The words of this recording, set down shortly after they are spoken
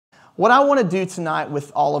what I want to do tonight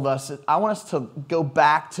with all of us is I want us to go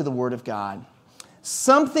back to the Word of God.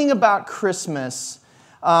 Something about Christmas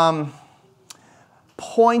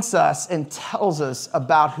points us and tells us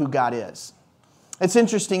about who God is. It's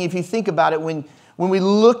interesting if you think about it, when we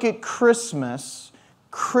look at Christmas,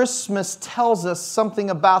 Christmas tells us something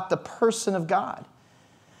about the person of God.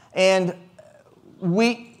 And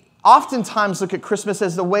we oftentimes look at Christmas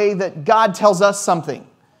as the way that God tells us something.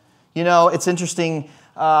 You know, it's interesting.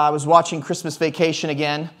 I was watching Christmas Vacation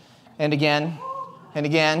again and again and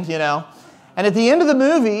again, you know. And at the end of the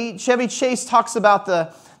movie, Chevy Chase talks about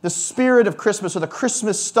the spirit of Christmas, or the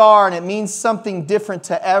Christmas star, and it means something different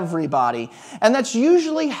to everybody. And that's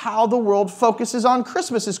usually how the world focuses on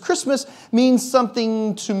Christmas, is Christmas means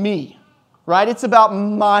something to me, right? It's about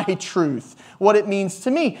my truth, what it means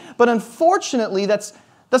to me. But unfortunately, that's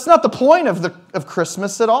not the point of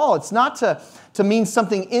Christmas at all. It's not to mean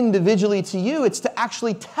something individually to you. It's to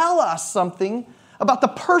actually tell us something about the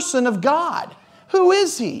person of God. Who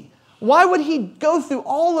is He? Why would He go through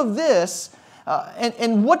all of this?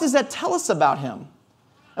 And what does that tell us about Him?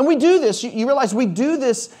 And we do this. You realize we do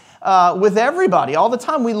this with everybody all the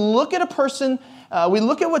time. We look at a person, we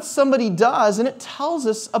look at what somebody does, and it tells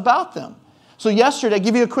us about them. So yesterday, I'll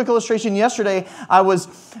give you a quick illustration. Yesterday, I was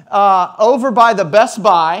over by the Best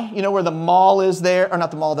Buy, you know, where the mall is there, or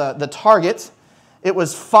not the mall, the Target. It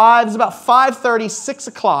was about 5:30, 6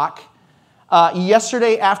 o'clock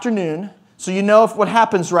yesterday afternoon. So you know what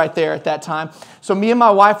happens right there at that time. So me and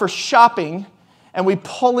my wife are shopping, and we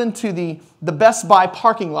pull into the Best Buy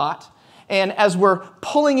parking lot. And as we're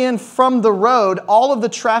pulling in from the road, all of the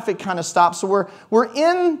traffic kind of stops. So we're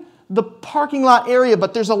in the parking lot area,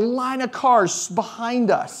 but there's a line of cars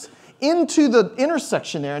behind us into the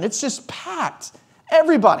intersection there, and it's just packed.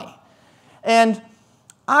 Everybody. And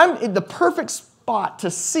I'm in the perfect spot to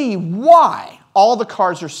see why all the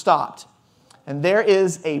cars are stopped. And there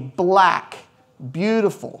is a black,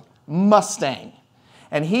 beautiful Mustang.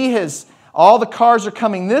 And all the cars are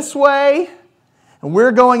coming this way, and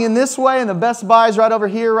we're going in this way, and the Best Buy is right over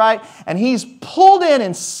here, right? And he's pulled in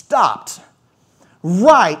and stopped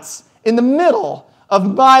right in the middle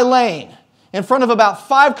of my lane, in front of about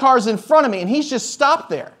 5 cars in front of me, and he's just stopped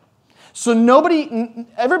there. So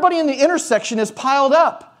everybody in the intersection is piled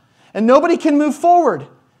up, and nobody can move forward.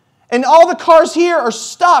 And all the cars here are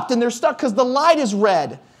stopped, and they're stuck because the light is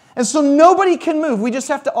red. And so nobody can move. We just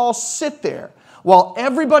have to all sit there while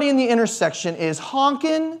everybody in the intersection is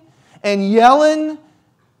honking and yelling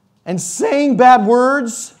and saying bad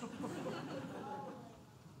words.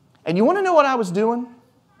 And you want to know what I was doing?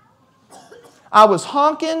 I was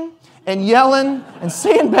honking and yelling and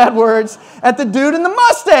saying bad words at the dude in the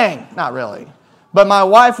Mustang. Not really. But my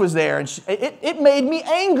wife was there, and it made me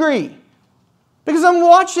angry. Because I'm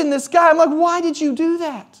watching this guy. I'm like, why did you do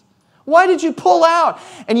that? Why did you pull out?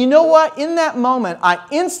 And you know what? In that moment, I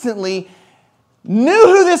instantly knew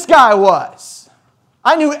who this guy was.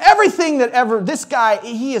 I knew everything this guy,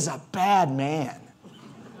 he is a bad man.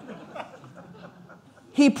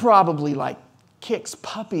 He probably kicks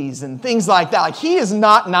puppies and things like that. He is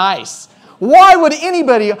not nice. Why would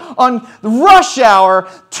anybody on rush hour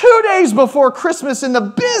 2 days before Christmas in the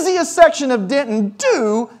busiest section of Denton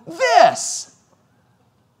do this?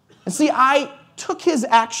 And see, I took his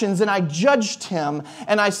actions and I judged him,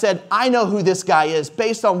 and I said, I know who this guy is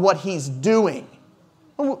based on what he's doing.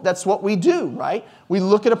 Well, that's what we do, right? We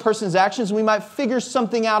look at a person's actions and we might figure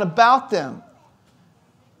something out about them.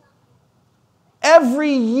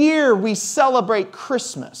 Every year we celebrate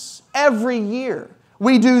Christmas. Every year.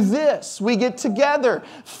 We do this. We get together.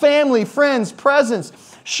 Family, friends,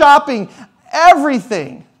 presents, shopping,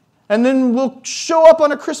 everything. And then we'll show up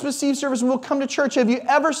on a Christmas Eve service and we'll come to church. Have you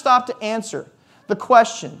ever stopped to answer the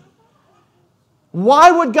question, why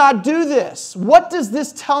would God do this? What does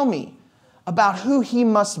this tell me about who He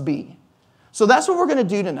must be? So that's what we're going to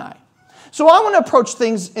do tonight. So I want to approach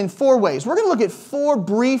things in 4 ways. We're going to look at 4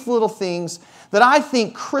 brief little things that I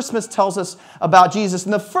think Christmas tells us about Jesus.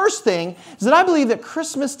 And the first thing is that I believe that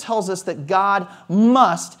Christmas tells us that God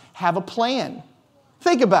must have a plan.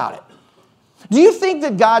 Think about it. Do you think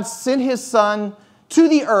that God sent His Son to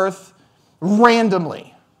the earth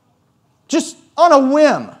randomly? Just on a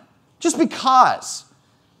whim? Just because?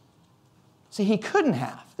 See, He couldn't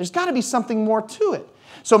have. There's got to be something more to it.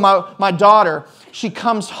 So my daughter, she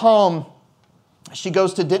comes home. She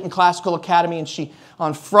goes to Denton Classical Academy, and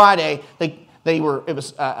on Friday, I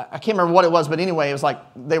can't remember what it was, but anyway, it was like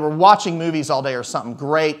they were watching movies all day or something.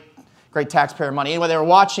 Great taxpayer money. Anyway, they were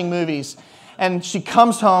watching movies. And she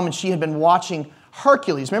comes home and she had been watching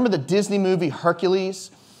Hercules. Remember the Disney movie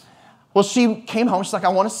Hercules? Well, she came home. She's like, I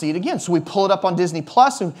want to see it again. So we pull it up on Disney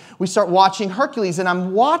Plus and we start watching Hercules. And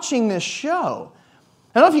I'm watching this show.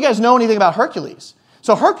 I don't know if you guys know anything about Hercules.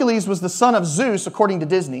 So Hercules was the son of Zeus, according to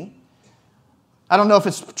Disney. I don't know if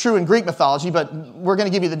it's true in Greek mythology, but we're going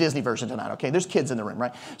to give you the Disney version tonight, okay? There's kids in the room,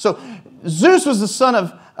 right? So Zeus was the son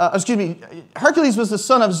of, Hercules was the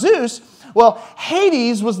son of Zeus. Well,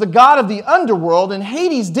 Hades was the god of the underworld, and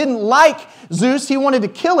Hades didn't like Zeus. He wanted to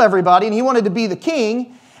kill everybody, and he wanted to be the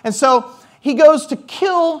king. And so he goes to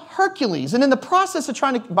kill Hercules. And in the process of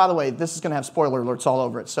trying to, by the way, this is going to have spoiler alerts all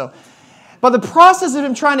over it. So, by the process of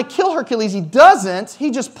him trying to kill Hercules, he doesn't. He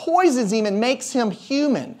just poisons him and makes him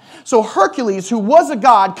human. So Hercules, who was a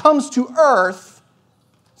god, comes to earth.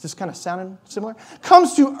 Is this kind of sounding similar?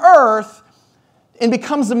 Comes to earth and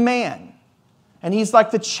becomes a man. And he's like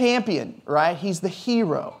the champion, right? He's the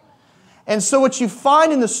hero. And so what you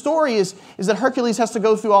find in the story is that Hercules has to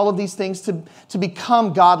go through all of these things to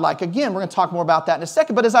become godlike. Again, we're going to talk more about that in a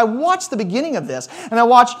second. But as I watch the beginning of this, and I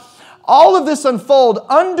watch all of this unfold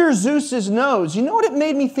under Zeus's nose, you know what it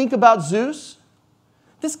made me think about Zeus?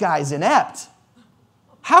 This guy's inept.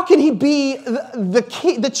 How can he be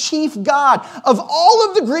the chief god of all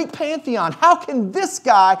of the Greek pantheon? How can this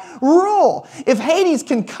guy rule? If Hades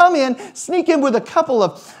can come in, sneak in with a couple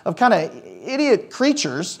of kind of idiot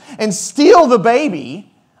creatures and steal the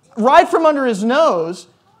baby right from under his nose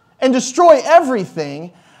and destroy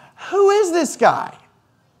everything, who is this guy?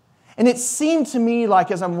 And it seemed to me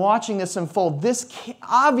like as I'm watching this unfold, this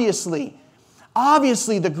obviously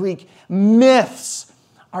the Greek myths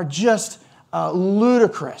are just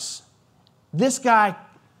ludicrous. This guy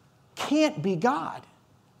can't be God.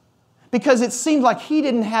 Because it seemed like he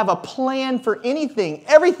didn't have a plan for anything.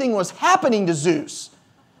 Everything was happening to Zeus.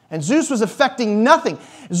 And Zeus was affecting nothing.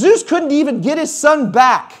 Zeus couldn't even get his son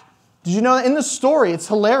back. Did you know that? In the story, it's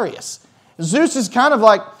hilarious. Zeus is kind of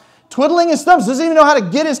like twiddling his thumbs, doesn't even know how to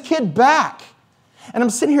get his kid back. And I'm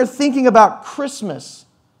sitting here thinking about Christmas.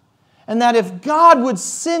 And that if God would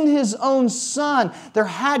send His own Son, there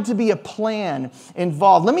had to be a plan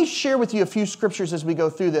involved. Let me share with you a few scriptures as we go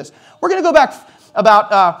through this. We're going to go back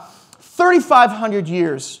about 3,500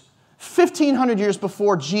 years, 1,500 years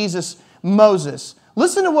before Moses.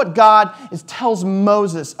 Listen to what God tells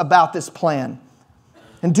Moses about this plan.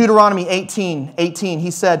 In Deuteronomy 18,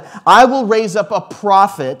 he said, I will raise up a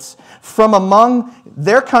prophet from among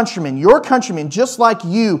their countrymen, your countrymen, just like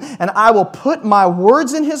you, and I will put my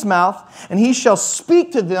words in his mouth, and he shall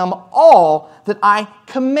speak to them all that I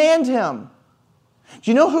command him.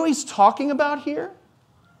 Do you know who he's talking about here?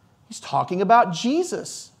 He's talking about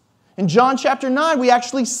Jesus. In John chapter 9, we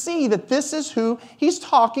actually see that this is who he's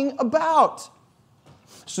talking about.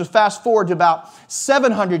 So fast forward to about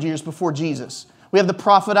 700 years before Jesus. We have the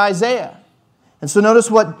prophet Isaiah. And so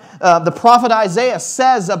notice what the prophet Isaiah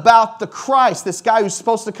says about the Christ, this guy who's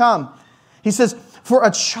supposed to come. He says, for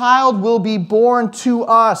a child will be born to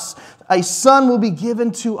us, a son will be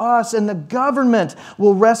given to us, and the government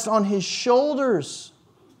will rest on his shoulders.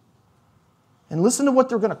 And listen to what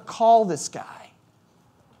they're going to call this guy.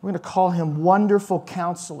 We're going to call him Wonderful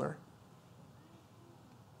Counselor,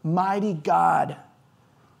 Mighty God,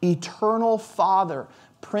 Eternal Father,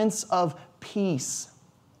 Prince of Peace.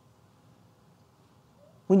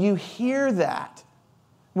 When you hear that,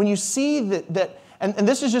 when you see that and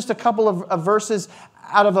this is just a couple of verses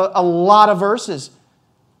out of a lot of verses,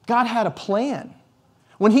 God had a plan.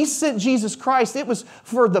 When He sent Jesus Christ, it was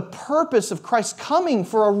for the purpose of Christ coming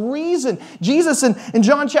for a reason. Jesus in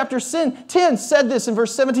John chapter 10 said this in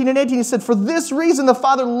verse 17 and 18. He said, for this reason the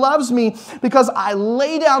Father loves me, because I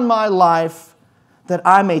lay down my life that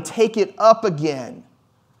I may take it up again.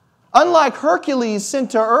 Unlike Hercules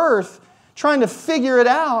sent to earth trying to figure it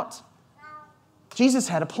out, Jesus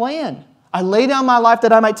had a plan. I lay down my life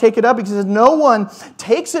that I might take it up, because no one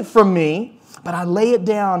takes it from me, but I lay it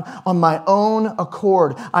down on my own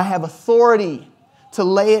accord. I have authority to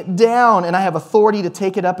lay it down, and I have authority to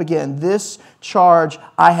take it up again. This charge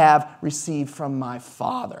I have received from my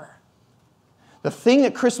Father. The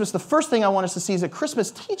first thing I want us to see is that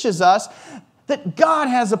Christmas teaches us that God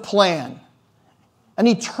has a plan. An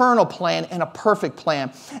eternal plan and a perfect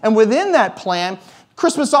plan. And within that plan,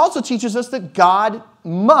 Christmas also teaches us that God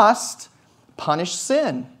must punish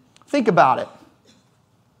sin. Think about it.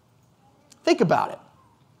 Think about it.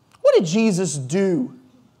 What did Jesus do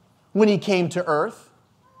when He came to earth?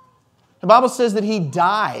 The Bible says that He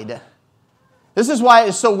died. This is why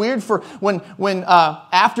it's so weird for when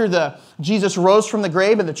after Jesus rose from the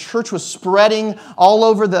grave and the church was spreading all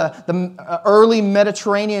over the early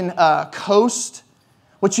Mediterranean coast.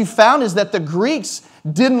 What you found is that the Greeks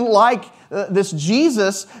didn't like this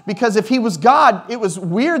Jesus because if he was God, it was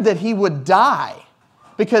weird that he would die.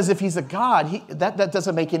 Because if he's a God, that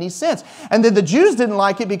doesn't make any sense. And then the Jews didn't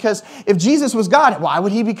like it because if Jesus was God, why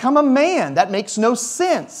would he become a man? That makes no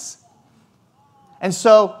sense. And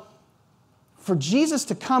so, for Jesus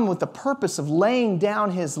to come with the purpose of laying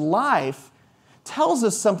down his life tells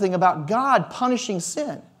us something about God punishing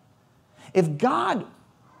sin. If God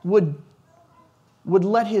would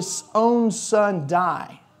let his own son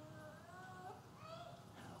die,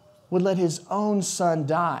 would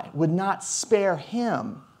not spare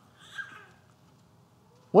him,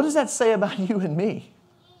 what does that say about you and me?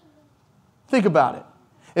 Think about it.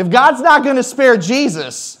 If God's not going to spare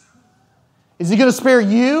Jesus, is he going to spare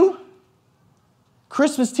you?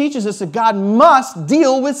 Christmas teaches us that God must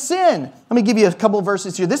deal with sin. Let me give you a couple of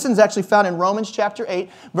verses here. This one's actually found in Romans chapter 8,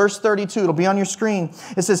 verse 32. It'll be on your screen.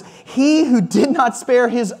 It says, "He who did not spare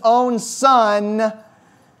his own son,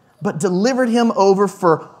 but delivered him over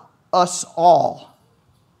for us all,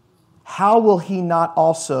 how will he not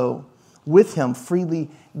also with him freely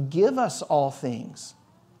give us all things?"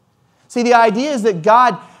 See, the idea is that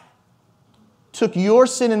God took your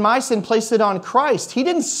sin and my sin, placed it on Christ. He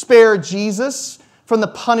didn't spare Jesus from the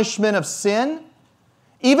punishment of sin.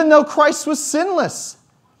 Even though Christ was sinless,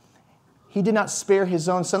 he did not spare his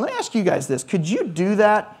own son. Let me ask you guys this. Could you do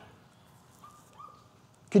that?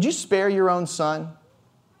 Could you spare your own son?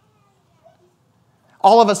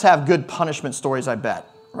 All of us have good punishment stories, I bet,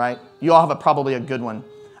 right? You all have probably a good one.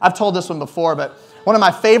 I've told this one before, but one of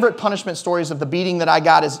my favorite punishment stories of the beating that I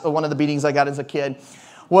got, one of the beatings I got as a kid,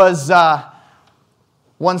 was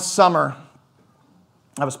one summer.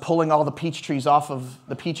 I was pulling all the peach trees off of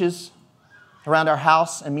the peaches around our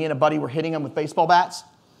house, and me and a buddy were hitting them with baseball bats.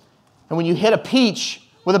 And when you hit a peach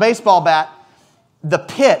with a baseball bat, the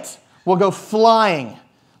pit will go flying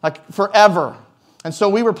like forever. And so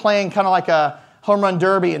we were playing kind of like a home run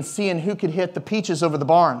derby and seeing who could hit the peaches over the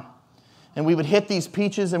barn. And we would hit these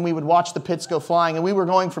peaches and we would watch the pits go flying. And we were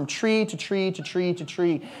going from tree to tree to tree to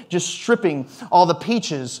tree, just stripping all the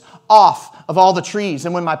peaches off of all the trees.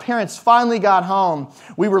 And when my parents finally got home,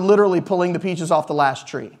 we were literally pulling the peaches off the last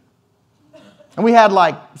tree. And we had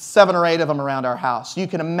like 7 or 8 of them around our house. You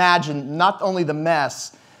can imagine not only the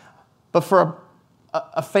mess, but for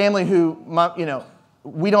a family who,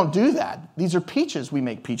 we don't do that. These are peaches. We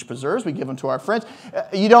make peach preserves. We give them to our friends.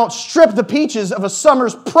 You don't strip the peaches of a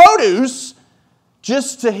summer's produce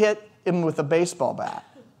just to hit him with a baseball bat.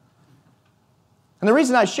 And the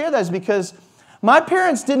reason I share that is because my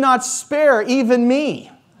parents did not spare even me.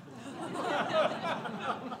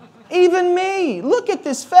 Even me. Look at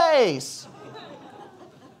this face.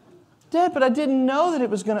 Dad, but I didn't know that it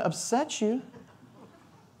was going to upset you.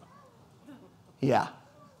 Yeah.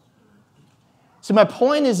 So my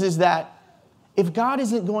point is that if God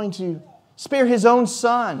isn't going to spare his own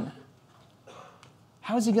son,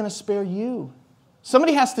 how is he going to spare you?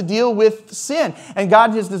 Somebody has to deal with sin. And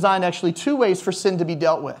God has designed actually 2 ways for sin to be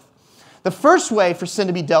dealt with. The first way for sin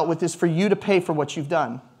to be dealt with is for you to pay for what you've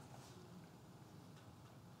done.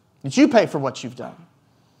 That you pay for what you've done.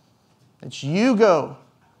 That you go.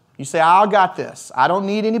 You say, I got this. I don't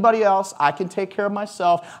need anybody else. I can take care of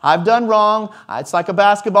myself. I've done wrong. It's like a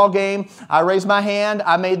basketball game. I raised my hand.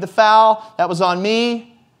 I made the foul. That was on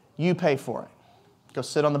me. You pay for it. Go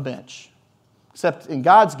sit on the bench. Except in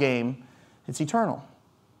God's game, it's eternal.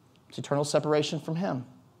 It's eternal separation from him.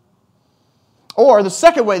 Or the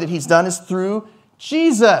second way that he's done is through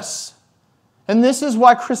Jesus. And this is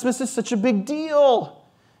why Christmas is such a big deal.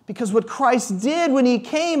 Because what Christ did when he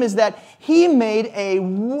came is that he made a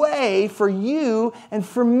way for you and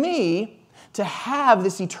for me to have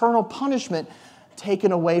this eternal punishment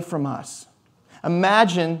taken away from us.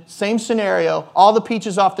 Imagine, same scenario, all the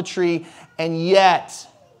peaches off the tree, and yet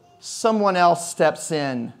someone else steps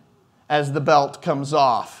in as the belt comes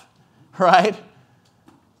off, right?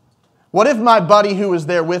 What if my buddy who was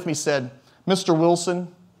there with me said, Mr.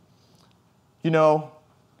 Wilson,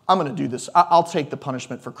 I'm going to do this. I'll take the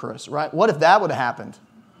punishment for Chris, right? What if that would have happened?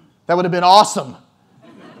 That would have been awesome.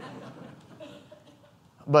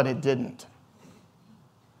 But it didn't.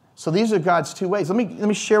 So these are God's 2 ways. Let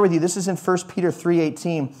me share with you. This is in 1 Peter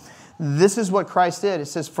 3:18. This is what Christ did. It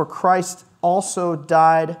says, for Christ also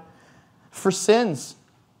died for sins.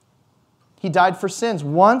 He died for sins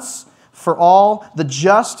once for all, the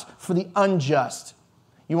just for the unjust.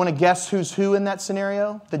 You want to guess who's who in that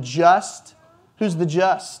scenario? The just. Who's the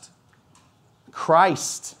just?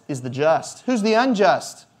 Christ is the just. Who's the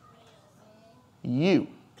unjust? You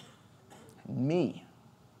and me.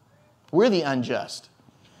 We're the unjust.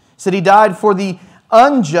 He said he died for the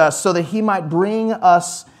unjust, so that he might bring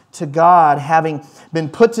us to God. Having been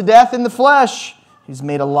put to death in the flesh, he's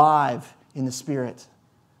made alive in the Spirit.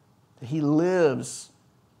 That he lives.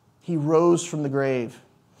 He rose from the grave.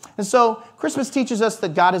 And so Christmas teaches us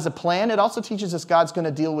that God has a plan. It also teaches us God's going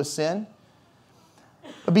to deal with sin.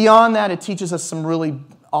 But beyond that, it teaches us some really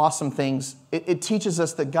awesome things. It teaches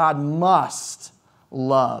us that God must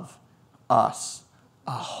love us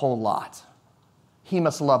a whole lot. He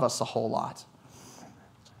must love us a whole lot.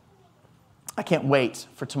 I can't wait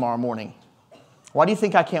for tomorrow morning. Why do you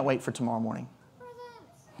think I can't wait for tomorrow morning?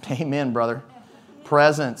 Presents. Amen, brother.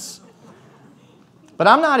 Presents. But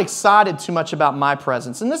I'm not excited too much about my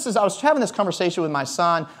presents. And I was having this conversation with my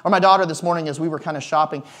son or my daughter this morning as we were kind of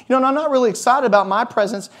shopping. And I'm not really excited about my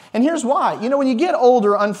presents. And here's why. When you get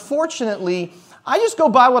older, unfortunately, I just go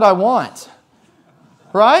buy what I want.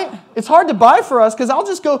 Right? It's hard to buy for us because I'll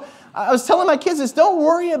just go. I was telling my kids this, don't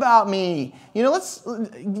worry about me. Let's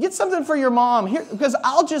get something for your mom here because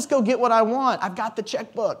I'll just go get what I want. I've got the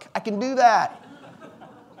checkbook. I can do that.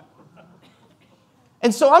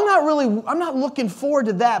 And so I'm not looking forward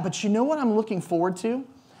to that, but you know what I'm looking forward to?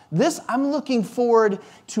 I'm looking forward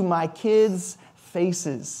to my kids'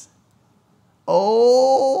 faces.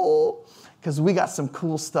 Oh, because we got some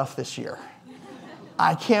cool stuff this year.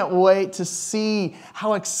 I can't wait to see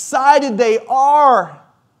how excited they are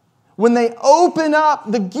when they open up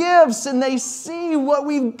the gifts and they see what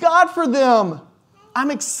we've got for them. I'm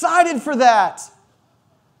excited for that.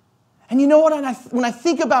 And you know what? When I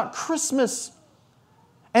think about Christmas,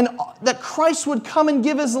 and that Christ would come and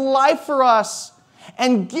give his life for us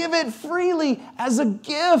and give it freely as a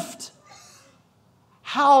gift.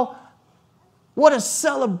 What a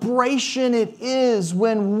celebration it is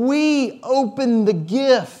when we open the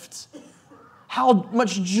gift. How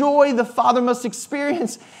much joy the Father must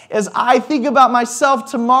experience as I think about myself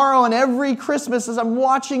tomorrow and every Christmas as I'm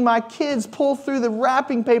watching my kids pull through the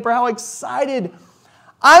wrapping paper, how excited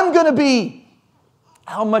I'm going to be.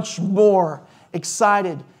 How much more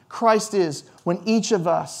excited Christ is when each of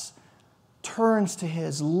us turns to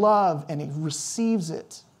his love and he receives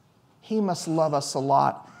it. He must love us a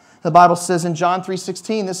lot. The Bible says in John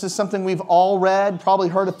 3:16, this is something we've all read, probably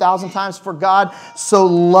heard 1,000 times, for God so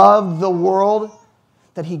loved the world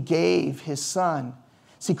that he gave his son.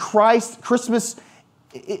 See, Christmas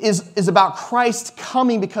is about Christ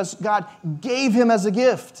coming because God gave him as a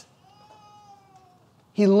gift.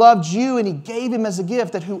 He loved you and he gave him as a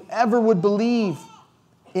gift that whoever would believe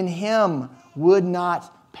in him would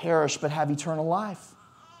not perish but have eternal life.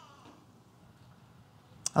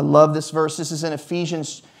 I love this verse. This is in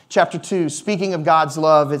Ephesians chapter 2. Speaking of God's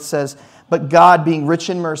love, it says, "But God, being rich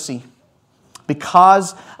in mercy,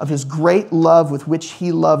 because of his great love with which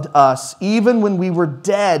he loved us, even when we were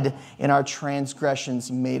dead in our transgressions,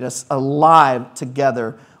 he made us alive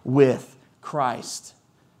together with Christ."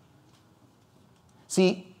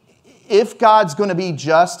 See, if God's going to be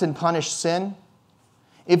just and punish sin,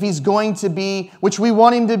 if he's going to be, which we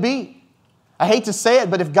want him to be, I hate to say it,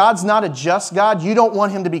 but if God's not a just God, you don't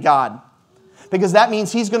want him to be God. Because that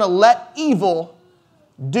means he's going to let evil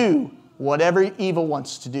do whatever evil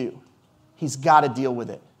wants to do. He's got to deal with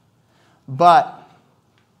it. But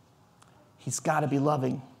he's got to be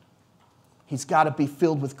loving. He's got to be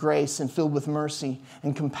filled with grace and filled with mercy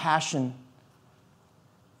and compassion.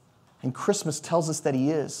 And Christmas tells us that he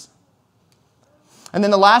is. And then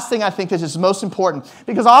the last thing I think is most important,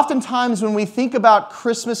 because oftentimes when we think about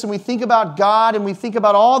Christmas and we think about God and we think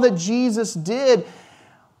about all that Jesus did,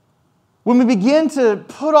 when we begin to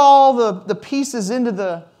put all the pieces into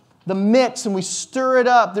the mix and we stir it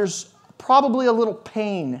up, there's probably a little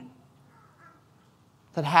pain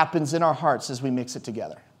that happens in our hearts as we mix it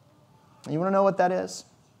together. And you want to know what that is?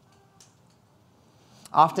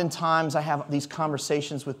 Oftentimes I have these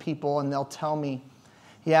conversations with people and they'll tell me,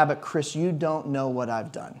 "Yeah, but Chris, you don't know what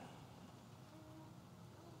I've done.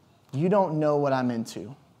 You don't know what I'm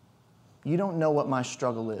into. You don't know what my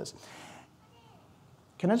struggle is."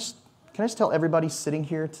 Can I just tell everybody sitting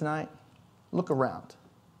here tonight, look around.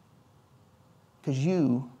 Because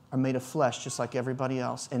you are made of flesh just like everybody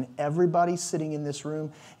else. And everybody sitting in this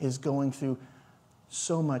room is going through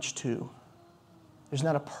so much too. There's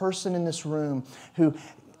not a person in this room who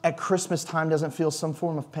at Christmas time doesn't feel some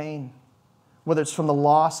form of pain. Whether it's from the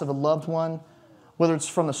loss of a loved one, whether it's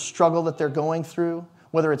from the struggle that they're going through,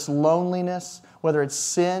 whether it's loneliness, whether it's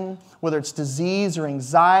sin, whether it's disease or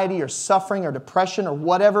anxiety or suffering or depression or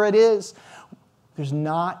whatever it is, there's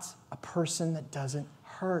not a person that doesn't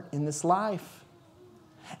hurt in this life.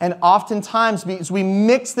 And oftentimes, as we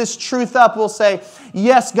mix this truth up, we'll say,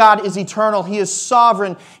 yes, God is eternal. He is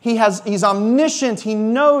sovereign. He's omniscient. He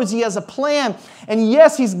knows. He has a plan. And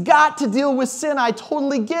yes, He's got to deal with sin. I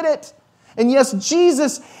totally get it. And yes,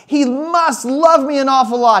 Jesus, He must love me an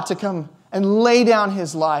awful lot to come and lay down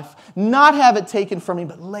His life. Not have it taken from me,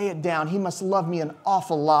 but lay it down. He must love me an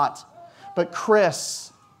awful lot. But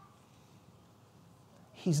Chris,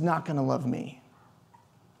 He's not going to love me.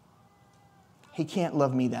 He can't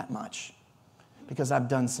love me that much because I've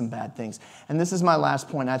done some bad things. And this is my last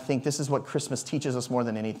point. I think this is what Christmas teaches us more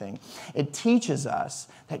than anything. It teaches us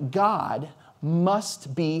that God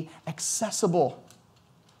must be accessible.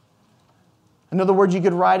 Another word you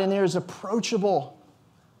could write in there is approachable.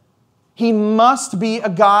 He must be a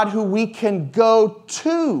God who we can go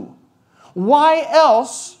to. Why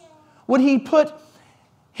else would He put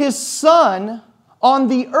His Son on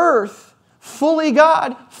the earth, fully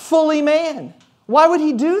God, fully man? Why would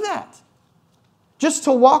He do that? Just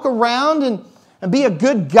to walk around and be a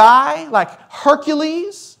good guy like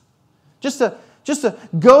Hercules? Just to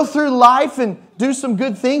go through life and do some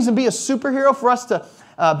good things and be a superhero for us to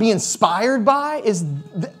be inspired by?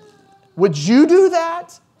 Would you do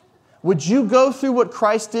that? Would you go through what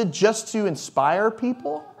Christ did just to inspire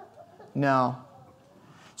people? No.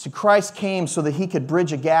 So Christ came so that He could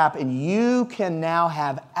bridge a gap, and you can now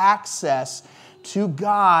have access to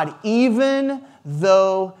God even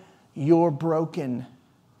though you're broken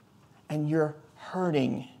and you're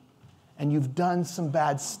hurting and you've done some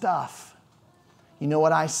bad stuff. You know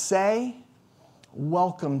what I say?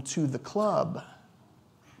 Welcome to the club.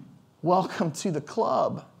 Welcome to the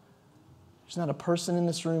club. There's not a person in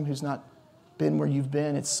this room who's not been where you've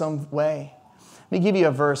been. It's some way. Let me give you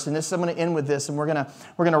a verse, and I'm going to end with this, and we're going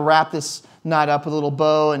to wrap this night up with a little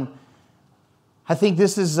bow. And I think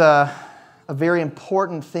this is a very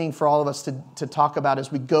important thing for all of us to talk about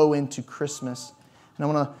as we go into Christmas. And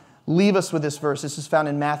I want to leave us with this verse. This is found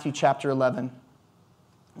in Matthew chapter 11.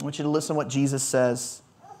 I want you to listen to what Jesus says.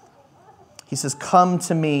 He says, "Come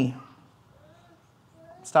to me."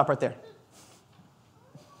 Stop right there.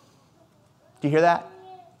 Do you hear that?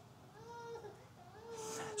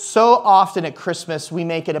 So often at Christmas, we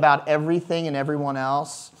make it about everything and everyone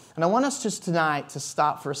else. And I want us just tonight to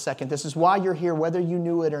stop for a second. This is why you're here, whether you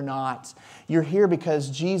knew it or not. You're here because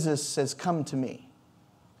Jesus says, "Come to me."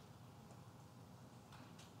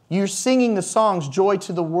 You're singing the songs, "Joy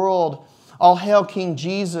to the World," "All Hail King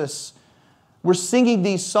Jesus." We're singing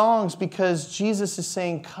these songs because Jesus is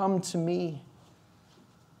saying, "Come to me."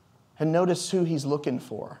 And notice who He's looking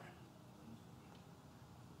for.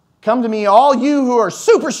 Come to me, all you who are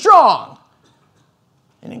super strong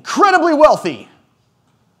and incredibly wealthy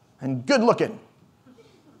and good looking,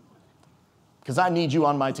 because I need you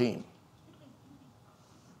on my team.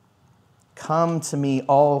 Come to me,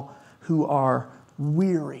 all who are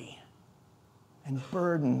weary and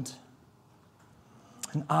burdened,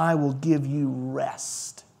 and I will give you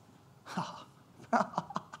rest.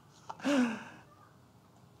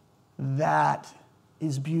 That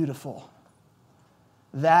is beautiful.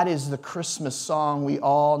 That is the Christmas song we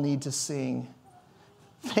all need to sing.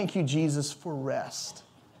 Thank you, Jesus, for rest.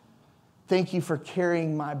 Thank you for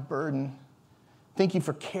carrying my burden. Thank you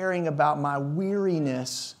for caring about my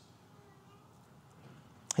weariness.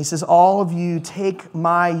 He says, "All of you take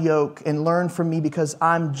my yoke and learn from me, because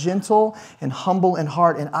I'm gentle and humble in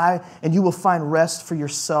heart, and you will find rest for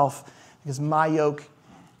yourself, because my yoke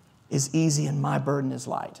is easy and my burden is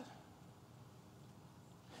light."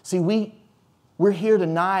 See, we're here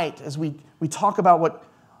tonight as we talk about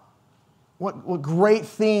what great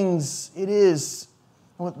things it is,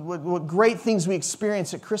 what great things we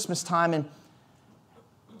experience at Christmas time. And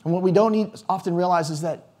what we don't often realize is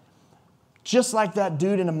that just like that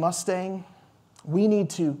dude in a Mustang, we need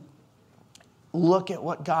to look at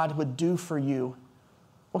what God would do for you.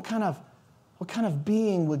 What kind of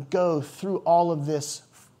being would go through all of this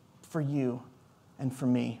for you and for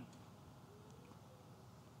me?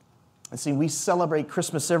 And see, we celebrate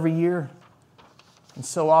Christmas every year. And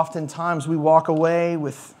so oftentimes we walk away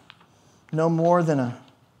with no more than a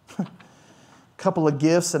couple of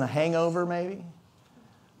gifts and a hangover maybe.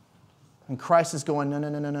 And Christ is going,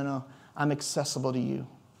 no. I'm accessible to you.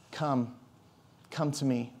 Come to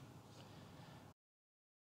me.